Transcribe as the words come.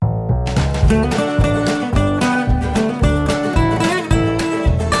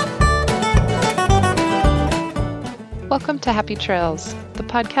Welcome to Happy Trails, the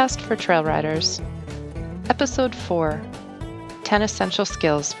podcast for trail riders. Episode 4, 10 Essential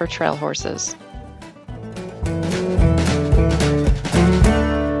Skills for Trail Horses.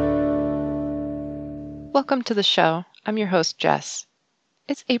 Welcome to the show. I'm your host, Jess.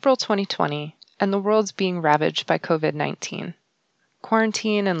 It's April 2020, and the world's being ravaged by COVID-19.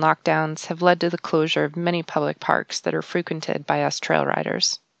 Quarantine and lockdowns have led to the closure of many public parks that are frequented by us trail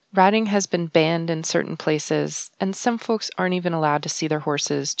riders. Riding has been banned in certain places, and some folks aren't even allowed to see their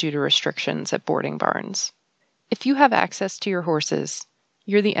horses due to restrictions at boarding barns. If you have access to your horses,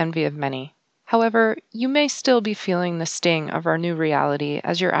 you're the envy of many. However, you may still be feeling the sting of our new reality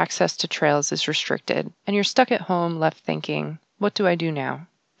as your access to trails is restricted, and you're stuck at home left thinking, what do I do now?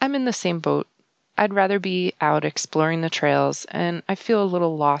 I'm in the same boat. I'd rather be out exploring the trails, and I feel a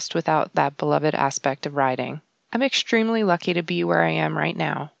little lost without that beloved aspect of riding. I'm extremely lucky to be where I am right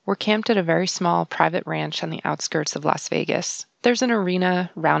now. We're camped at a very small private ranch on the outskirts of Las Vegas. There's an arena,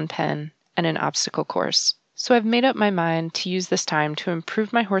 round pen, and an obstacle course. So I've made up my mind to use this time to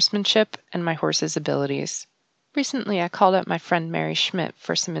improve my horsemanship and my horse's abilities. Recently, I called up my friend Mary Schmidt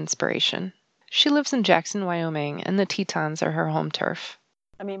for some inspiration. She lives in Jackson, Wyoming, and the Tetons are her home turf.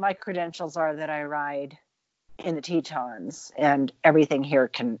 I mean, my credentials are that I ride in the Tetons, and everything here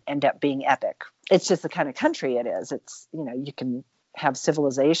can end up being epic. It's just the kind of country it is. It's, you can have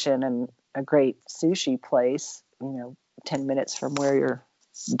civilization and a great sushi place, 10 minutes from where you're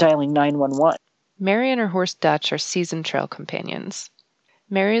dialing 911. Mary and her horse Dutch are seasoned trail companions.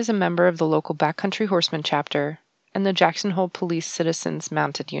 Mary is a member of the local Backcountry Horseman chapter and the Jackson Hole Police Citizens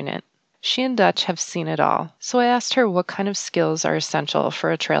Mounted Unit. She and Dutch have seen it all, so I asked her what kind of skills are essential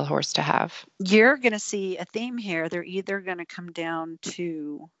for a trail horse to have. You're going to see a theme here. They're either going to come down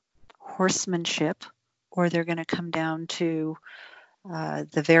to horsemanship, or they're going to come down to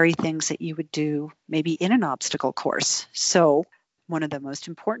the very things that you would do maybe in an obstacle course. So one of the most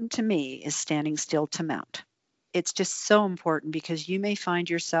important to me is standing still to mount. It's just so important because you may find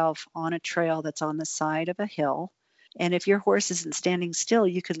yourself on a trail that's on the side of a hill. And if your horse isn't standing still,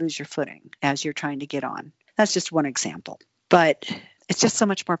 you could lose your footing as you're trying to get on. That's just one example. But it's just so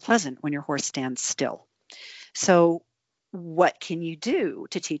much more pleasant when your horse stands still. So what can you do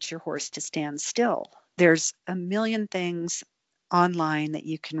to teach your horse to stand still? There's a million things online that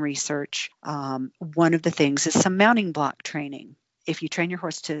you can research. One of the things is some mounting block training. If you train your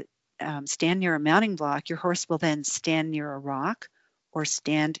horse to stand near a mounting block, your horse will then stand near a rock or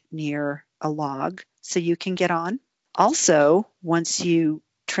stand near a log so you can get on. Also, once you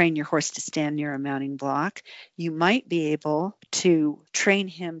train your horse to stand near a mounting block, you might be able to train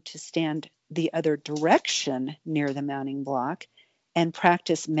him to stand the other direction near the mounting block and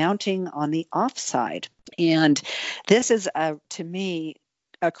practice mounting on the offside. And this is, to me,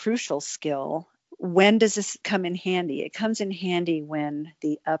 a crucial skill. When does this come in handy? It comes in handy when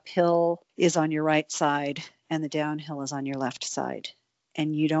the uphill is on your right side and the downhill is on your left side.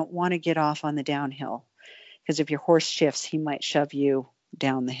 And you don't want to get off on the downhill, because if your horse shifts, he might shove you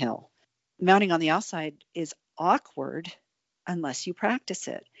down the hill. Mounting on the outside is awkward unless you practice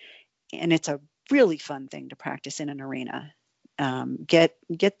it. And it's a really fun thing to practice in an arena.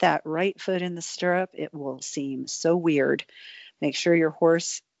 Get that right foot in the stirrup. It will seem so weird. Make sure your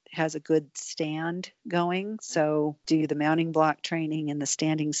horse has a good stand going. So do the mounting block training and the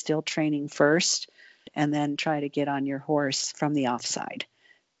standing still training first, and then try to get on your horse from the offside.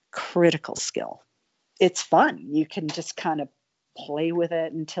 Critical skill. It's fun. You can just kind of play with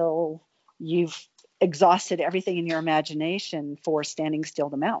it until you've exhausted everything in your imagination for standing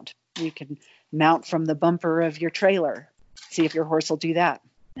still to mount. You can mount from the bumper of your trailer. See if your horse will do that.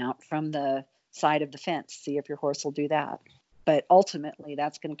 Mount from the side of the fence. See if your horse will do that. But ultimately,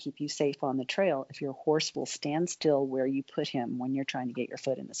 that's going to keep you safe on the trail if your horse will stand still where you put him when you're trying to get your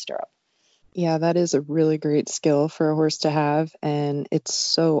foot in the stirrup. Yeah, that is a really great skill for a horse to have, and it's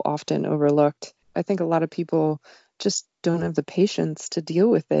so often overlooked. I think a lot of people just don't have the patience to deal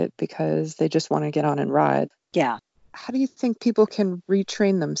with it because they just want to get on and ride. Yeah. How do you think people can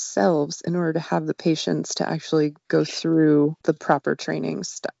retrain themselves in order to have the patience to actually go through the proper training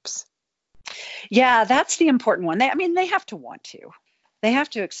steps? Yeah, that's the important one. They have to want to. They have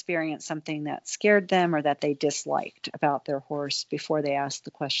to experience something that scared them or that they disliked about their horse before they ask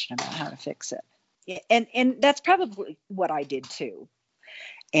the question about how to fix it. And that's probably what I did too.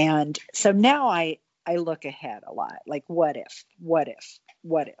 And so now I look ahead a lot, like what if?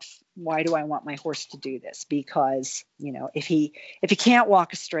 Why do I want my horse to do this? Because, if he can't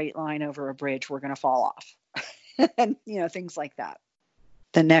walk a straight line over a bridge, we're going to fall off and, things like that.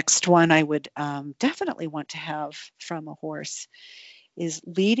 The next one I would definitely want to have from a horse is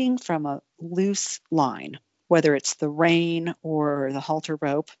leading from a loose line, whether it's the rein or the halter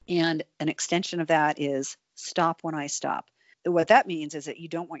rope. And an extension of that is stop when I stop. What that means is that you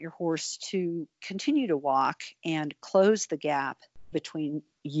don't want your horse to continue to walk and close the gap between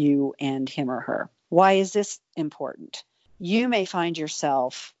you and him or her. Why is this important? You may find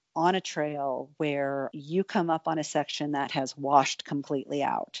yourself on a trail where you come up on a section that has washed completely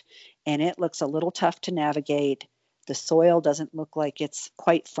out and it looks a little tough to navigate. The soil doesn't look like it's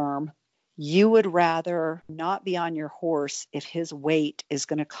quite firm. You would rather not be on your horse if his weight is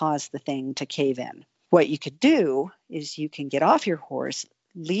going to cause the thing to cave in. What you could do is you can get off your horse,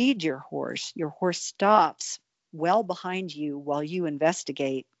 lead your horse stops well behind you while you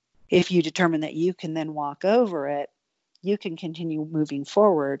investigate. If you determine that you can then walk over it, you can continue moving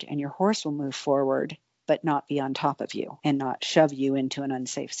forward and your horse will move forward, but not be on top of you and not shove you into an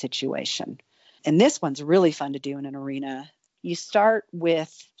unsafe situation. And this one's really fun to do in an arena. You start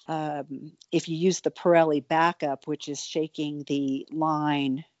with, if you use the Pirelli backup, which is shaking the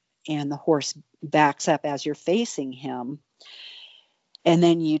line and the horse backs up as you're facing him, and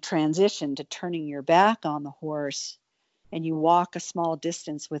then you transition to turning your back on the horse and you walk a small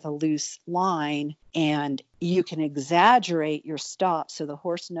distance with a loose line, and you can exaggerate your stop so the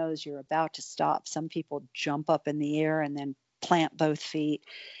horse knows you're about to stop. Some people jump up in the air and then plant both feet,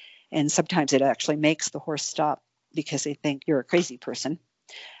 and sometimes it actually makes the horse stop because they think you're a crazy person.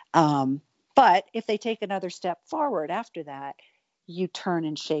 But if they take another step forward after that, you turn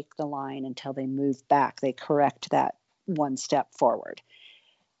and shake the line until they move back. They correct that one step forward.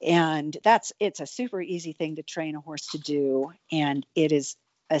 And it's a super easy thing to train a horse to do. And it is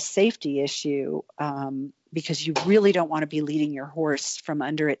a safety issue because you really don't want to be leading your horse from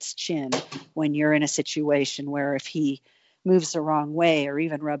under its chin when you're in a situation where if he moves the wrong way or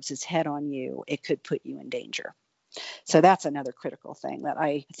even rubs his head on you, it could put you in danger. So that's another critical thing that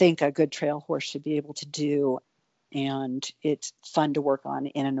I think a good trail horse should be able to do. And it's fun to work on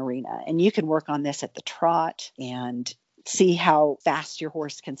in an arena. And you can work on this at the trot and see how fast your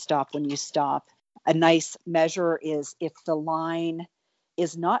horse can stop when you stop. A nice measure is if the line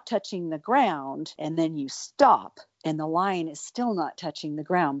is not touching the ground and then you stop and the line is still not touching the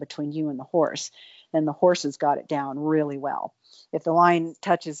ground between you and the horse, then the horse has got it down really well. If the line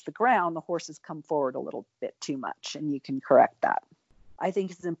touches the ground, the horse has come forward a little bit too much, and you can correct that. I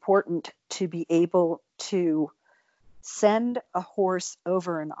think it's important to be able to send a horse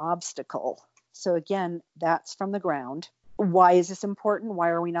over an obstacle. So again, that's from the ground. Why is this important? Why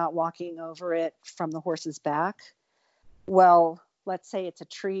are we not walking over it from the horse's back? Well, let's say it's a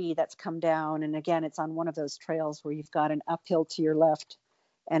tree that's come down, and again, it's on one of those trails where you've got an uphill to your left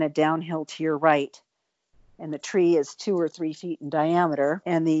and a downhill to your right, and the tree is 2 or 3 feet in diameter,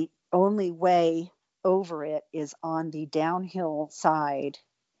 and the only way over it is on the downhill side,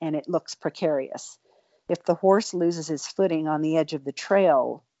 and it looks precarious. If the horse loses his footing on the edge of the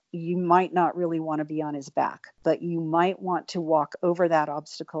trail, you might not really want to be on his back, but you might want to walk over that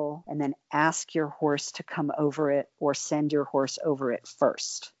obstacle and then ask your horse to come over it or send your horse over it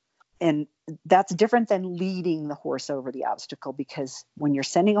first. And that's different than leading the horse over the obstacle, because when you're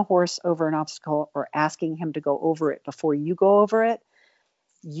sending a horse over an obstacle or asking him to go over it before you go over it,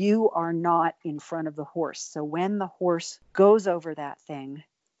 you are not in front of the horse. So when the horse goes over that thing,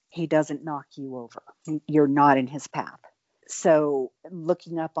 he doesn't knock you over. You're not in his path. So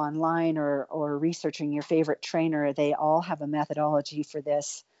looking up online or researching your favorite trainer, they all have a methodology for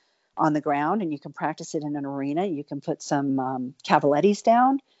this on the ground, and you can practice it in an arena. You can put some cavalettis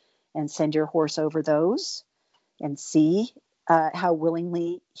down and send your horse over those and see how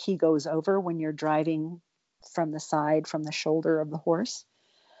willingly he goes over when you're driving from the side, from the shoulder of the horse.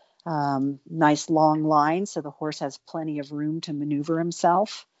 Nice long line so the horse has plenty of room to maneuver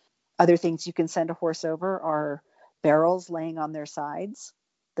himself. Other things you can send a horse over are barrels laying on their sides.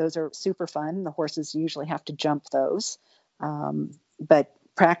 Those are super fun. The horses usually have to jump those. But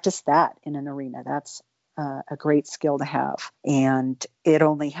practice that in an arena. That's a great skill to have. And it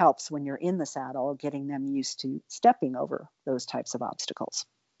only helps when you're in the saddle, getting them used to stepping over those types of obstacles.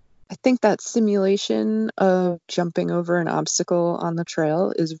 I think that simulation of jumping over an obstacle on the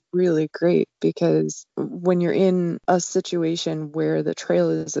trail is really great, because when you're in a situation where the trail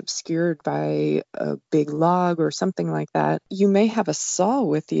is obscured by a big log or something like that, you may have a saw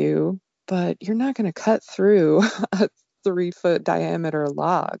with you, but you're not going to cut through a 3-foot diameter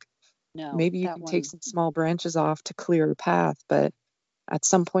log. No, maybe you can take some small branches off to clear a path, but at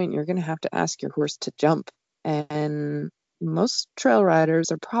some point you're going to have to ask your horse to jump. And most trail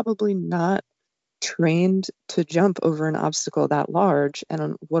riders are probably not trained to jump over an obstacle that large.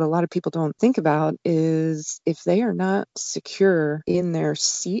 And what a lot of people don't think about is if they are not secure in their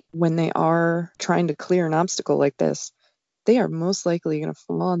seat when they are trying to clear an obstacle like this, they are most likely going to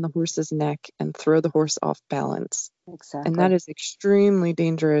fall on the horse's neck and throw the horse off balance. Exactly. And that is extremely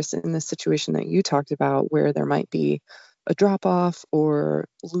dangerous in the situation that you talked about, where there might be a drop off or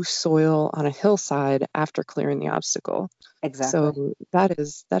loose soil on a hillside after clearing the obstacle. Exactly. So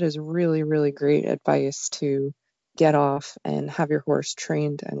that is really, really great advice to get off and have your horse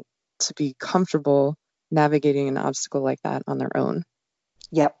trained and to be comfortable navigating an obstacle like that on their own.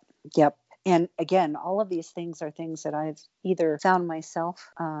 Yep. And again, all of these things are things that I've either found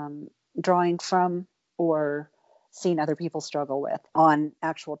myself drawing from or seen other people struggle with on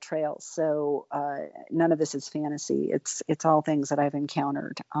actual trails. So none of this is fantasy. It's all things that I've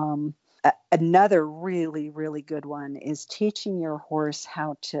encountered. Another really, really good one is teaching your horse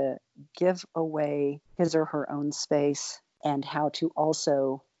how to give away his or her own space and how to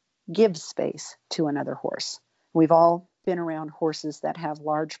also give space to another horse. We've all been around horses that have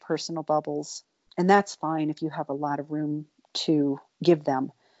large personal bubbles, and that's fine if you have a lot of room to give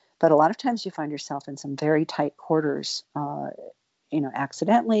them. But a lot of times you find yourself in some very tight quarters,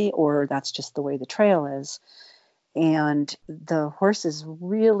 accidentally, or that's just the way the trail is. And the horses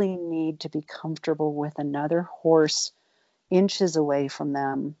really need to be comfortable with another horse inches away from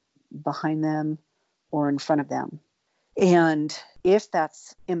them, behind them, or in front of them. And if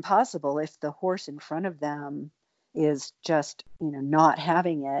that's impossible, if the horse in front of them is just, not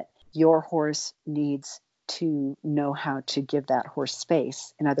having it, your horse needs to know how to give that horse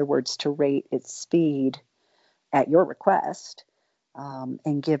space. In other words, to rate its speed at your request,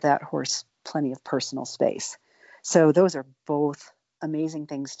 and give that horse plenty of personal space. So those are both amazing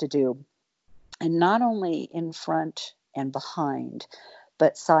things to do. And not only in front and behind,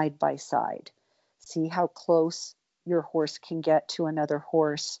 but side by side. See how close your horse can get to another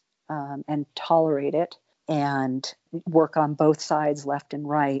horse, and tolerate it, and work on both sides, left and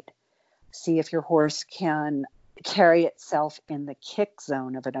right. See if your horse can carry itself in the kick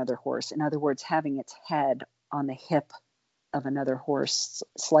zone of another horse. In other words, having its head on the hip of another horse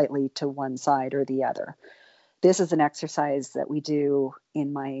slightly to one side or the other. This is an exercise that we do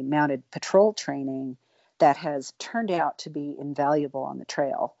in my mounted patrol training that has turned out to be invaluable on the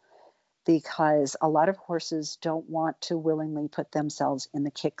trail, because a lot of horses don't want to willingly put themselves in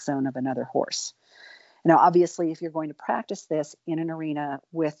the kick zone of another horse. Now, obviously, if you're going to practice this in an arena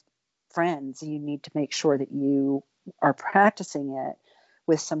with friends, you need to make sure that you are practicing it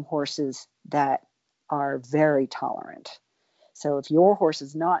with some horses that are very tolerant. So if your horse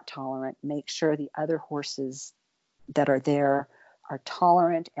is not tolerant, make sure the other horses that are there are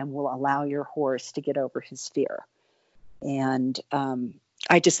tolerant and will allow your horse to get over his fear. And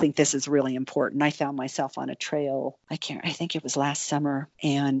I just think this is really important. I found myself on a trail, I think it was last summer,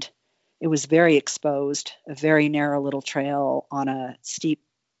 and it was very exposed, a very narrow little trail on a steep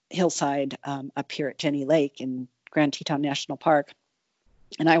hillside up here at Jenny Lake in Grand Teton National Park.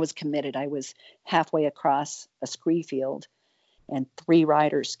 And I was committed. I was halfway across a scree field, and 3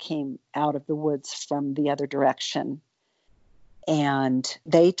 riders came out of the woods from the other direction. And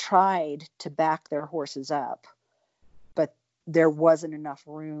they tried to back their horses up, but there wasn't enough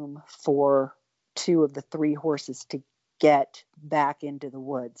room for 2 of the 3 horses to get back into the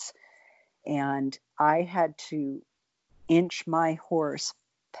woods. And I had to inch my horse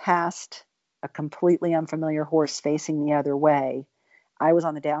past a completely unfamiliar horse facing the other way. I was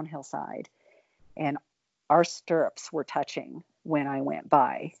on the downhill side, and our stirrups were touching when I went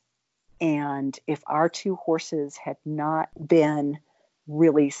by. And if our 2 horses had not been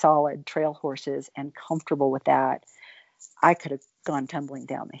really solid trail horses and comfortable with that, I could have gone tumbling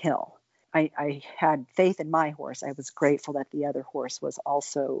down the hill. I had faith in my horse. I was grateful that the other horse was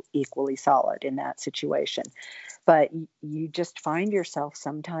also equally solid in that situation. But you just find yourself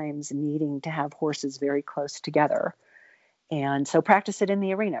sometimes needing to have horses very close together. And so practice it in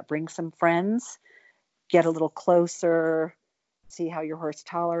the arena. Bring some friends, get a little closer, see how your horse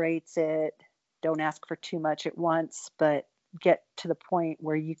tolerates it. Don't ask for too much at once, but get to the point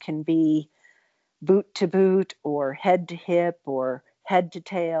where you can be boot to boot or head to hip or head to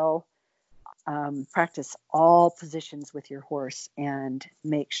tail. Practice all positions with your horse and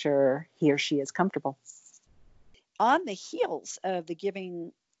make sure he or she is comfortable. On the heels of the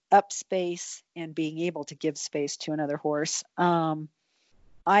giving up space and being able to give space to another horse,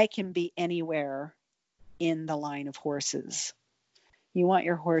 I can be anywhere in the line of horses. You want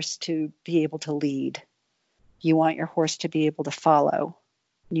your horse to be able to lead. You want your horse to be able to follow.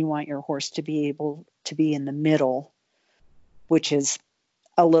 You want your horse to be able to be in the middle, which is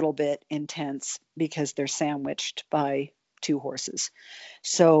a little bit intense because they're sandwiched by two horses.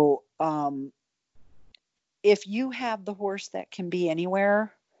 So if you have the horse that can be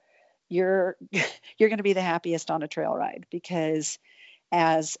anywhere, you're you're going to be the happiest on a trail ride, because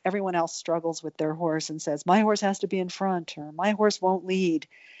as everyone else struggles with their horse and says, my horse has to be in front or my horse won't lead,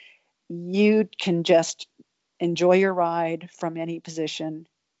 you can just enjoy your ride from any position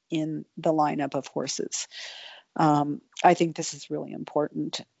in the lineup of horses. I think this is really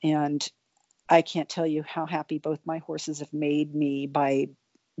important. And I can't tell you how happy both my horses have made me by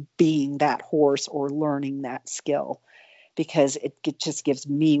being that horse or learning that skill, because it just gives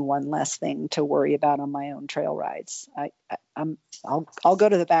me one less thing to worry about on my own trail rides. I'll go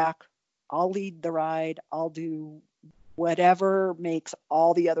to the back, I'll lead the ride, I'll do whatever makes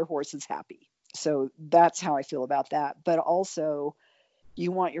all the other horses happy. So that's how I feel about that. But also,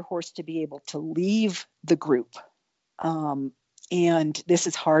 you want your horse to be able to leave the group. And this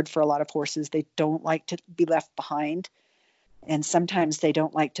is hard for a lot of horses. They don't like to be left behind. And sometimes they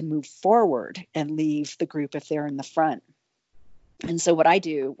don't like to move forward and leave the group if they're in the front. And so what I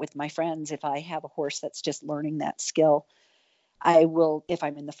do with my friends, if I have a horse that's just learning that skill, I will, if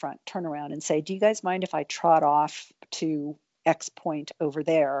I'm in the front, turn around and say, do you guys mind if I trot off to X point over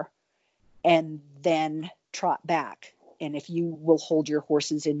there and then trot back? And if you will hold your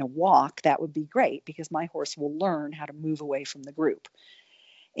horses in a walk, that would be great, because my horse will learn how to move away from the group.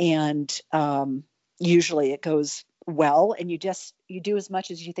 And usually it goes well, and you do as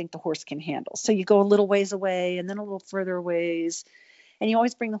much as you think the horse can handle. So you go a little ways away and then a little further ways, and you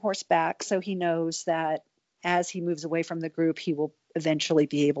always bring the horse back so he knows that as he moves away from the group, he will eventually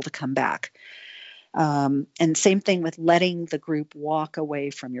be able to come back. And same thing with letting the group walk away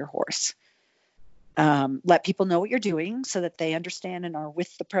from your horse. Let people know what you're doing so that they understand and are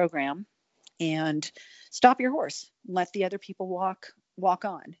with the program, and stop your horse. Let the other people walk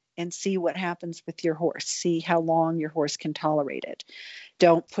on and see what happens with your horse. See how long your horse can tolerate it.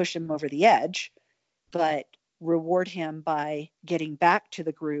 Don't push him over the edge, but reward him by getting back to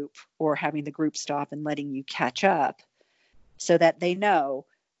the group or having the group stop and letting you catch up, so that they know,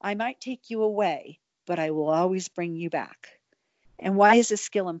 I might take you away, but I will always bring you back. And why is this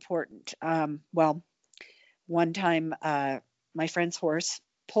skill important? Well, one time my friend's horse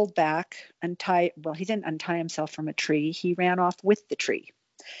pulled back, he didn't untie himself from a tree. He ran off with the tree,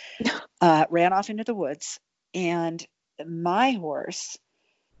 ran off into the woods. And my horse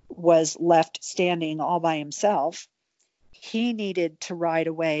was left standing all by himself. He needed to ride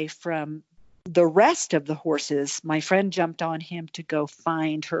away from the rest of the horses. My friend jumped on him to go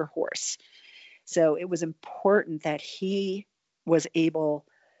find her horse. So it was important that he was able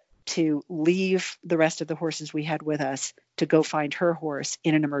to leave the rest of the horses we had with us to go find her horse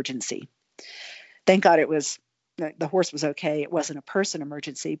in an emergency. Thank God the horse was okay. It wasn't a person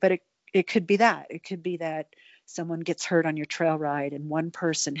emergency, but it could be that. It could be that someone gets hurt on your trail ride and one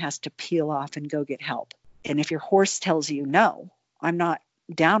person has to peel off and go get help. And if your horse tells you, no, I'm not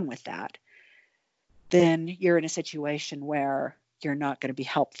down with that, then you're in a situation where you're not going to be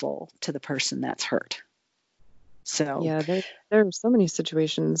helpful to the person that's hurt. So yeah, there are so many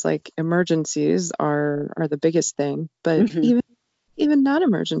situations, like emergencies are the biggest thing, but even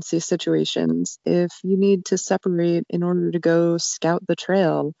non-emergency situations, if you need to separate in order to go scout the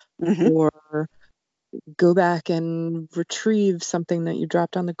trail or go back and retrieve something that you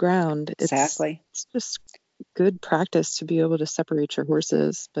dropped on the ground, exactly. It's just good practice to be able to separate your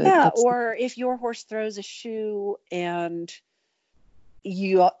horses. But yeah, or if your horse throws a shoe and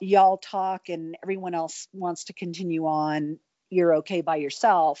y'all talk and everyone else wants to continue on, you're okay by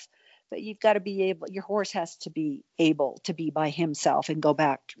yourself, but you've got to be able, your horse has to be able to be by himself and go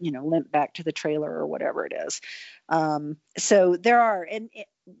back, limp back to the trailer or whatever it is. So there are,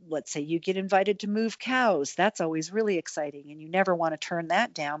 let's say you get invited to move cows. That's always really exciting, and you never want to turn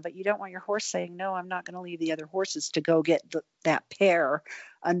that down, but you don't want your horse saying, no, I'm not going to leave the other horses to go get that pair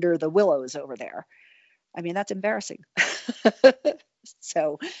under the willows over there. I mean, that's embarrassing.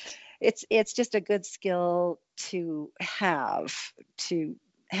 So it's just a good skill to have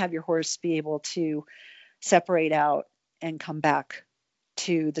your horse be able to separate out and come back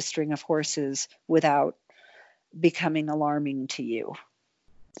to the string of horses without becoming alarming to you.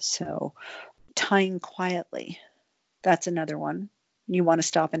 So tying quietly, that's another one. You want to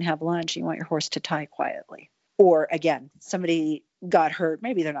stop and have lunch, you want your horse to tie quietly. Or again, somebody got hurt,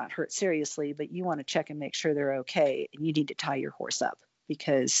 maybe they're not hurt seriously, but you want to check and make sure they're okay, and you need to tie your horse up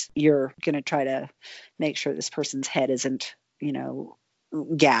because you're going to try to make sure this person's head isn't,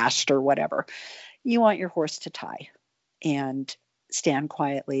 gashed or whatever. You want your horse to tie and stand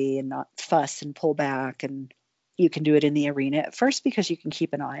quietly and not fuss and pull back and You can do it in the arena at first because you can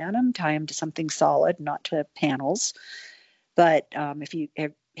keep an eye on them, tie them to something solid, not to panels. But if you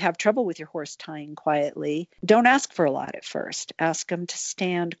have trouble with your horse tying quietly, don't ask for a lot at first. Ask them to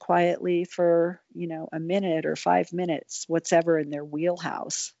stand quietly for, a minute or 5 minutes, whatever in their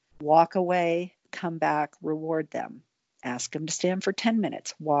wheelhouse. Walk away, come back, reward them. Ask them to stand for 10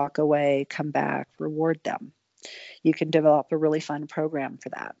 minutes, walk away, come back, reward them. You can develop a really fun program for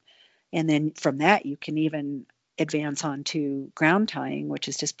that. And then from that, you can even advance on to ground tying, which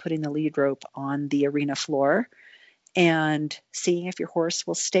is just putting the lead rope on the arena floor and seeing if your horse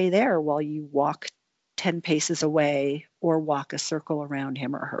will stay there while you walk 10 paces away or walk a circle around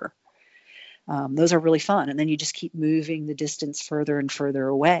him or her. Those are really fun. And then you just keep moving the distance further and further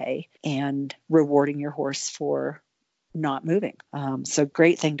away and rewarding your horse for not moving. So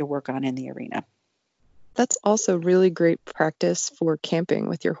great thing to work on in the arena. That's also really great practice for camping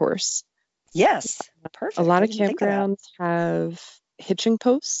with your horse. Yes, perfect. A lot of campgrounds have hitching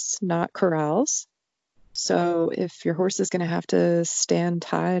posts, not corrals. So if your horse is going to have to stand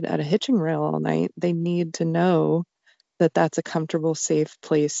tied at a hitching rail all night, they need to know that that's a comfortable, safe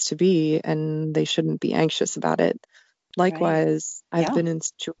place to be, and they shouldn't be anxious about it. Likewise, right. I've been in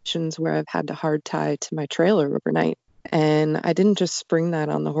situations where I've had to hard tie to my trailer overnight, and I didn't just spring that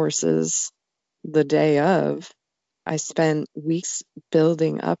on the horses the day of. I spent weeks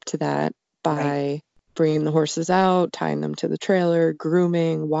building up to that by bringing the horses out, tying them to the trailer,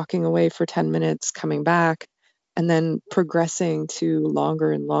 grooming, walking away for 10 minutes, coming back, and then progressing to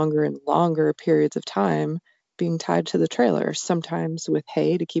longer and longer and longer periods of time being tied to the trailer, sometimes with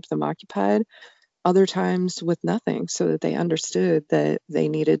hay to keep them occupied, other times with nothing, so that they understood that they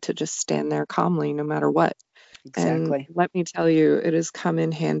needed to just stand there calmly no matter what. Exactly. And let me tell you, it has come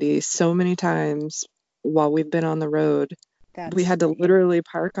in handy so many times while we've been on the road. We had to literally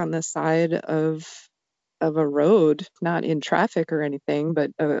park on the side of a road, not in traffic or anything,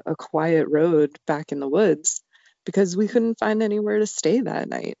 but a quiet road back in the woods, because we couldn't find anywhere to stay that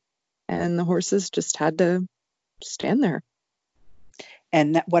night. And the horses just had to stand there.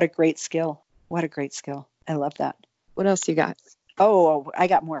 And what a great skill. What a great skill. I love that. What else you got? Oh, I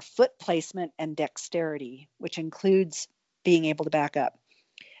got more foot placement and dexterity, which includes being able to back up.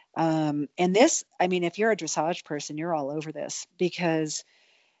 And this, if you're a dressage person, you're all over this, because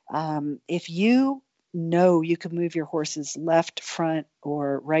if you know you can move your horse's left front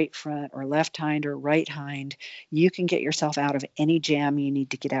or left hind or right hind, you can get yourself out of any jam you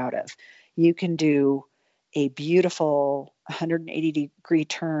need to get out of. You can do a beautiful 180-degree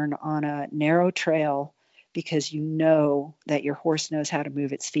turn on a narrow trail because you know that your horse knows how to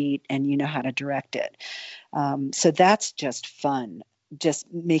move its feet and you know how to direct it. So that's just fun,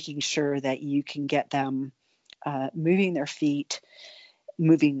 just making sure that you can get them moving their feet,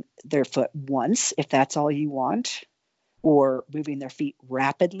 moving their foot once, if that's all you want, or moving their feet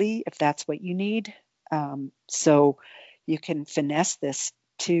rapidly, if that's what you need. So you can finesse this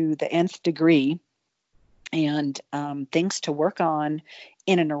to the nth degree. And things to work on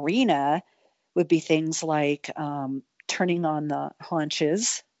in an arena would be things like turning on the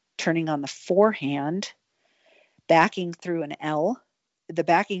haunches, turning on the forehand, backing through an L. The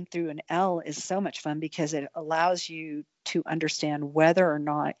backing through an L is so much fun because it allows you to understand whether or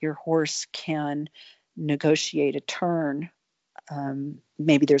not your horse can negotiate a turn.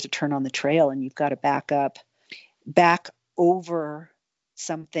 Maybe there's a turn on the trail and you've got to back over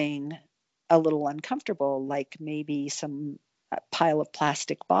something a little uncomfortable, like maybe some pile of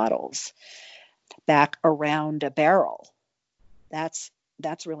plastic bottles, back around a barrel. That's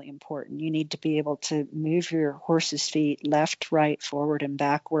really important. You need to be able to move your horse's feet left, right, forward, and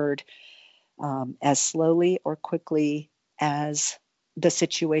backward as slowly or quickly as the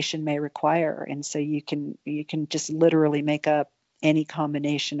situation may require. And so you can just literally make up any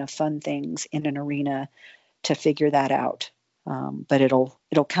combination of fun things in an arena to figure that out. But it'll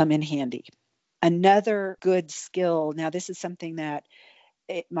come in handy. Another good skill, now this is something that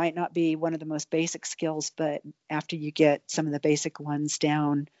it might not be one of the most basic skills, but after you get some of the basic ones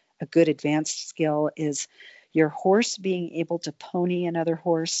down, a good advanced skill is your horse being able to pony another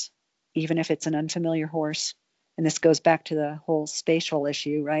horse, even if it's an unfamiliar horse. And this goes back to the whole spatial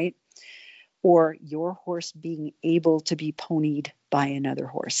issue, right? Or your horse being able to be ponied by another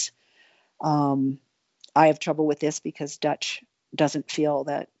horse. I have trouble with this because Dutch doesn't feel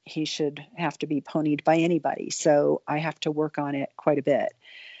that he should have to be ponied by anybody. So I have to work on it quite a bit.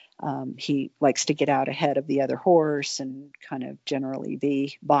 He likes to get out ahead of the other horse and kind of generally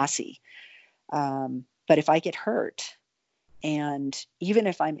be bossy. But if I get hurt, and even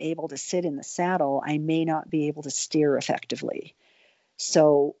if I'm able to sit in the saddle, I may not be able to steer effectively.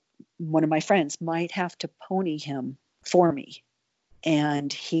 So one of my friends might have to pony him for me.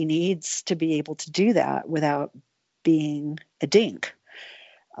 And he needs to be able to do that without being a dink.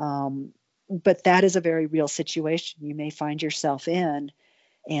 But that is a very real situation you may find yourself in,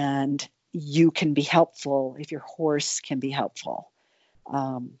 and you can be helpful if your horse can be helpful.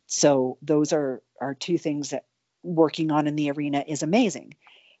 So those are two things that working on in the arena is amazing,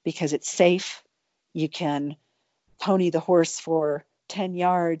 because it's safe. You can pony the horse for 10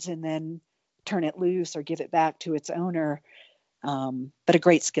 yards and then turn it loose or give it back to its owner. But a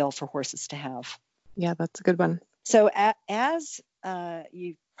great skill for horses to have. Yeah, that's a good one. So as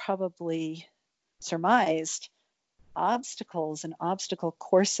you probably surmised, obstacles and obstacle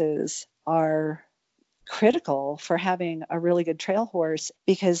courses are critical for having a really good trail horse,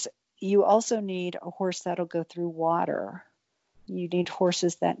 because you also need a horse that'll go through water. You need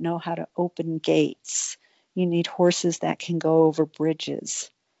horses that know how to open gates. You need horses that can go over bridges.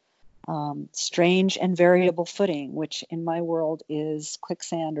 Strange and variable footing, which in my world is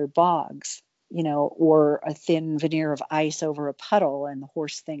quicksand or bogs, or a thin veneer of ice over a puddle and the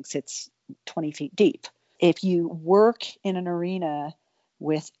horse thinks it's 20 feet deep. If you work in an arena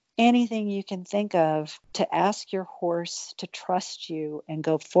with anything you can think of to ask your horse to trust you and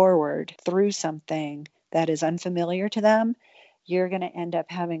go forward through something that is unfamiliar to them, you're going to end up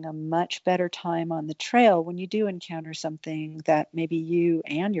having a much better time on the trail when you do encounter something that maybe you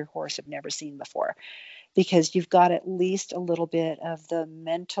and your horse have never seen before, because you've got at least a little bit of the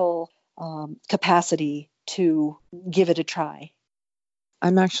mental capacity to give it a try.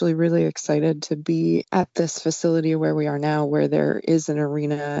 I'm actually really excited to be at this facility where we are now, where there is an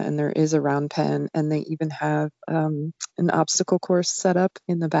arena and there is a round pen, and they even have an obstacle course set up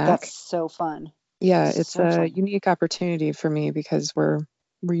in the back. That's so fun. Yeah, it's a fun. unique opportunity for me, because we're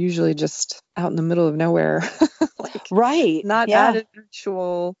usually just out in the middle of nowhere, right? Not at an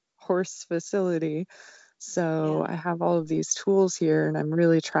actual horse facility. So I have all of these tools here, and I'm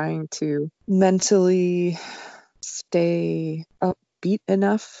really trying to mentally stay upbeat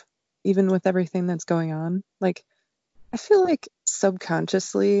enough, even with everything that's going on. I feel like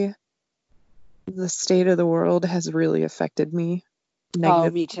subconsciously, the state of the world has really affected me negatively.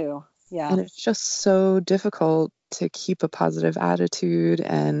 Oh, me too. Yeah. And it's just so difficult to keep a positive attitude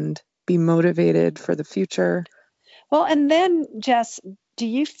and be motivated for the future. Well, and then, Jess, do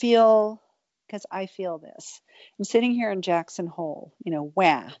you feel, because I feel this, I'm sitting here in Jackson Hole,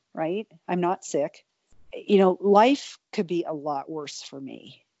 right? I'm not sick. Life could be a lot worse for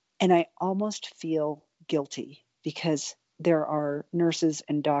me. And I almost feel guilty because there are nurses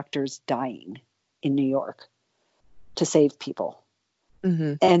and doctors dying in New York to save people.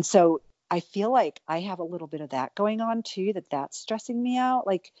 Mm-hmm. And so I feel like I have a little bit of that going on too, that's stressing me out.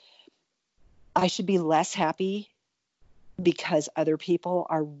 Like, I should be less happy because other people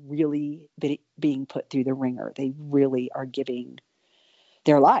are really being put through the ringer. They really are giving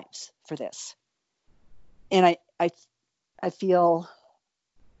their lives for this. And I feel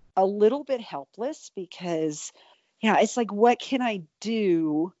a little bit helpless because, it's like, what can I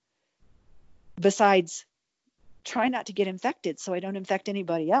do besides try not to get infected so I don't infect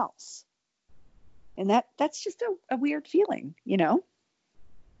anybody else? And that's just a weird feeling,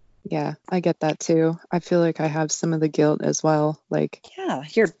 Yeah, I get that too. I feel like I have some of the guilt as well.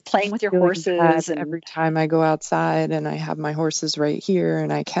 You're playing with your horses, and every time I go outside and I have my horses right here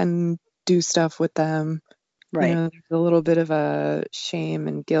and I can do stuff with them. right. There's a little bit of a shame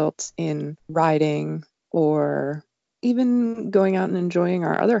and guilt in riding, or even going out and enjoying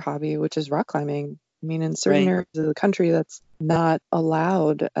our other hobby, which is rock climbing. I mean, in certain areas of the country, that's not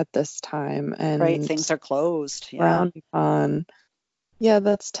allowed at this time. And right, things are closed. Frowned upon. Yeah,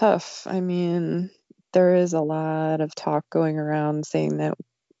 that's tough. I mean, there is a lot of talk going around saying that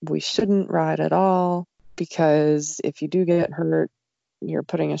we shouldn't ride at all, because if you do get hurt, you're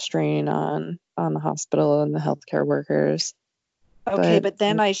putting a strain on the hospital and the healthcare workers. Okay, but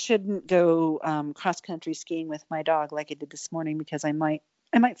then I shouldn't go cross-country skiing with my dog like I did this morning, because I might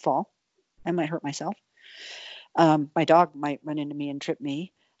fall. I might hurt myself. My dog might run into me and trip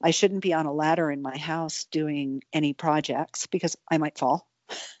me. I shouldn't be on a ladder in my house doing any projects because I might fall.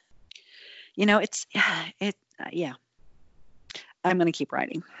 Yeah. I'm going to keep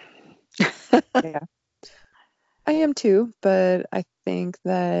riding. Yeah. I am too, but I think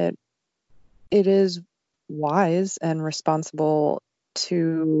that it is wise and responsible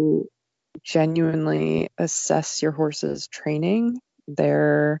to genuinely assess your horse's training,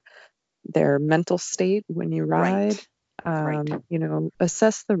 their mental state when you ride. Right.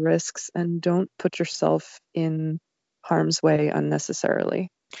 Assess the risks and don't put yourself in harm's way unnecessarily.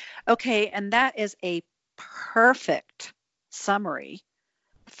 Okay, and that is a perfect summary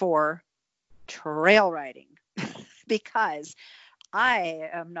for trail riding because I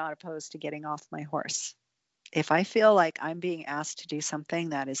am not opposed to getting off my horse. If I feel like I'm being asked to do something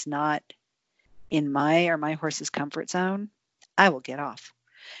that is not in my or my horse's comfort zone, I will get off.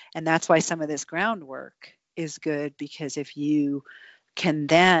 And that's why some of this groundwork is good, because if you can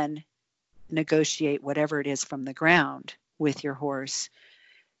then negotiate whatever it is from the ground with your horse,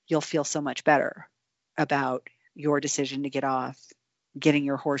 you'll feel so much better about your decision to get off, getting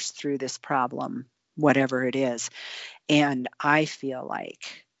your horse through this problem, whatever it is. And I feel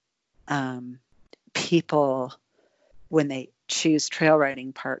like people, when they choose trail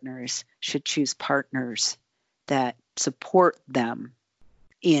riding partners, should choose partners that support them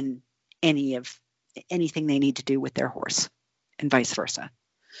in anything they need to do with their horse, and vice versa.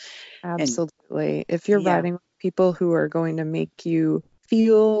 Absolutely. If you're Yeah. riding with people who are going to make you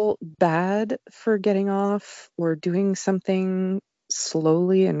feel bad for getting off or doing something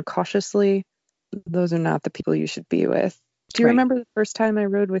slowly and cautiously, those are not the people you should be with. Do you Right. remember the first time I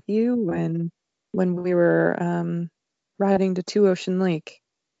rode with you when we were riding to Two Ocean Lake?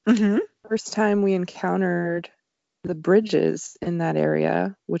 Mm-hmm. First time we encountered the bridges in that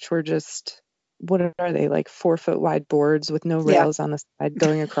area, which were just, what are they, like 4-foot wide boards with no Yeah. rails on the side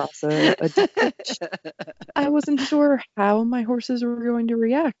going across a ditch. I wasn't sure how my horses were going to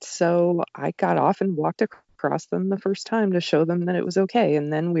react, so I got off and walked across them the first time to show them that it was okay,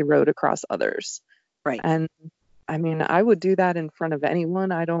 and then we rode across others. Right. And I mean, I would do that in front of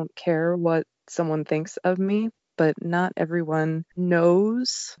anyone. I don't care what someone thinks of me, but not everyone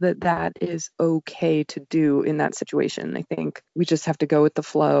knows that that is okay to do in that situation. I think we just have to go with the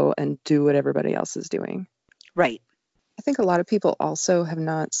flow and do what everybody else is doing. Right. I think a lot of people also have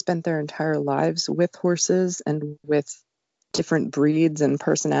not spent their entire lives with horses and with different breeds and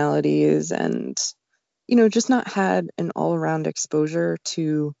personalities, and, just not had an all-around exposure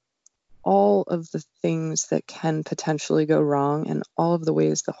to all of the things that can potentially go wrong and all of the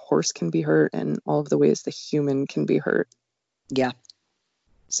ways the horse can be hurt and all of the ways the human can be hurt. Yeah.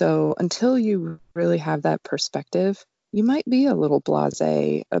 So until you really have that perspective, you might be a little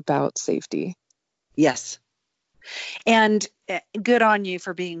blasé about safety. Yes. And good on you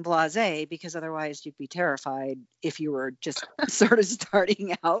for being blasé, because otherwise you'd be terrified if you were just sort of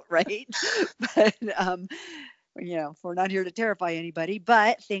starting out, right? But we're not here to terrify anybody,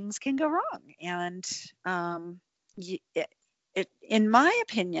 but things can go wrong. And in my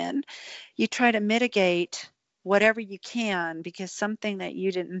opinion, you try to mitigate whatever you can, because something that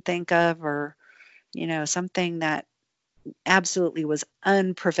you didn't think of, or something that absolutely was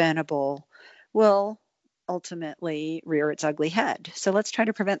unpreventable, will ultimately rear its ugly head. So let's try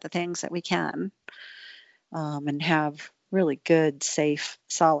to prevent the things that we can, and have really good, safe,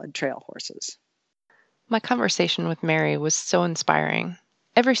 solid trail horses. My conversation with Mary was so inspiring.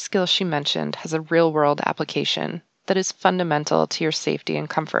 Every skill she mentioned has a real-world application that is fundamental to your safety and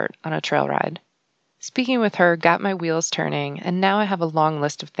comfort on a trail ride. Speaking with her got my wheels turning, and now I have a long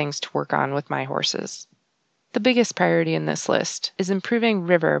list of things to work on with my horses. The biggest priority in this list is improving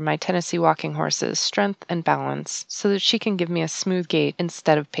River, my Tennessee walking horse's strength and balance, so that she can give me a smooth gait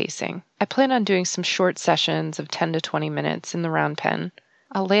instead of pacing. I plan on doing some short sessions of 10 to 20 minutes in the round pen.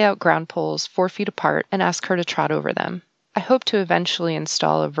 I'll lay out ground poles 4 feet apart and ask her to trot over them. I hope to eventually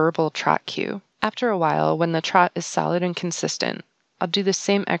install a verbal trot cue. After a while, when the trot is solid and consistent, I'll do the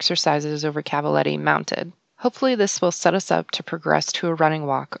same exercises over Cavaletti mounted. Hopefully this will set us up to progress to a running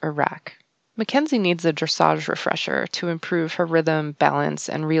walk or rack. Mackenzie needs a dressage refresher to improve her rhythm, balance,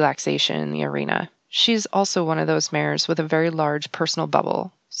 and relaxation in the arena. She's also one of those mares with a very large personal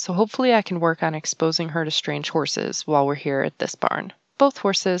bubble, so hopefully I can work on exposing her to strange horses while we're here at this barn. Both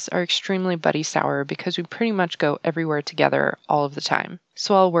horses are extremely buddy sour because we pretty much go everywhere together all of the time,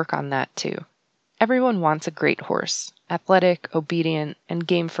 so I'll work on that too. Everyone wants a great horse, athletic, obedient, and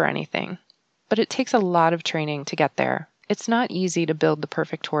game for anything. But it takes a lot of training to get there. It's not easy to build the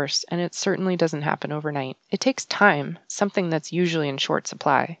perfect horse, and it certainly doesn't happen overnight. It takes time, something that's usually in short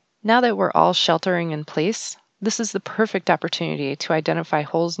supply. Now that we're all sheltering in place, this is the perfect opportunity to identify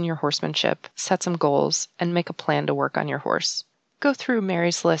holes in your horsemanship, set some goals, and make a plan to work on your horse. Go through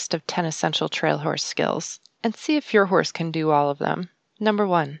Mary's list of 10 essential trail horse skills and see if your horse can do all of them. Number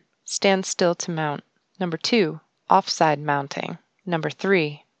 1, stand still to mount. Number 2, offside mounting. Number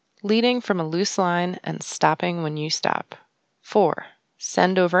 3, leading from a loose line and stopping when you stop. 4,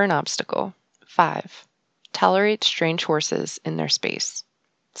 send over an obstacle. 5, tolerate strange horses in their space.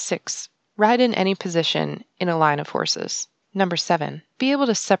 6, ride in any position in a line of horses. Number 7, be able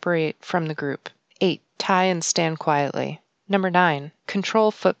to separate from the group. 8, tie and stand quietly. Number 9,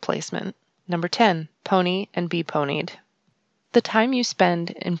 control foot placement. Number 10, pony and be ponied. The time you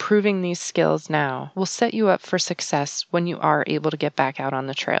spend improving these skills now will set you up for success when you are able to get back out on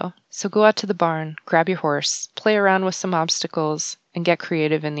the trail. So go out to the barn, grab your horse, play around with some obstacles, and get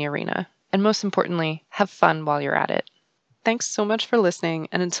creative in the arena. And most importantly, have fun while you're at it. Thanks so much for listening,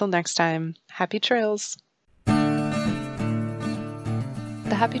 and until next time, happy trails! The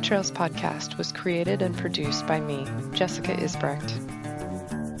Happy Trails podcast was created and produced by me, Jessica Isbrecht.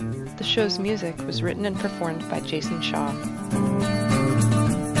 The show's music was written and performed by Jason Shaw.